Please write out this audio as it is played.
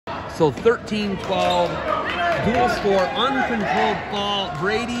So 13-12, dual score, uncontrolled fall.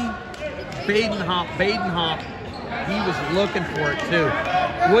 Brady, Baden hop. He was looking for it too.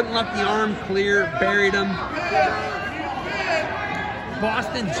 Wouldn't let the arm clear, buried him.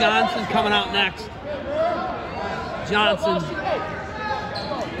 Boston Johnson coming out next. Johnson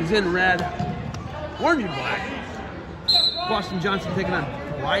is in red, orange and black. Boston Johnson taking on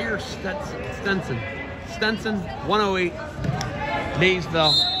Briar Stenson. Stenson, 108,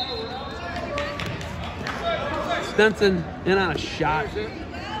 Maysville. Stenson in on a shot.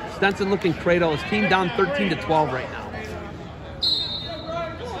 Stenson looking cradle. His team down 13-12 right now.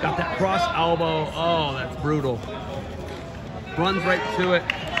 Got that cross elbow. Oh, that's brutal. Runs right to it.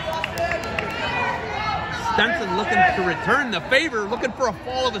 Stenson looking to return the favor, looking for a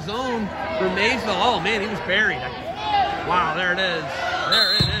fall of his own for Maysville. Oh man, he was buried. Wow, there it is.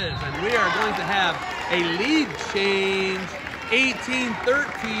 There it is. And we are going to have a lead change,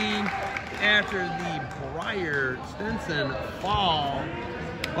 18-13, after the Briar Stenson fall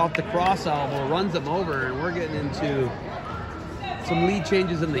off the cross elbow, runs him over, and we're getting into some lead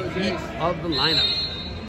changes in the heat of the lineup.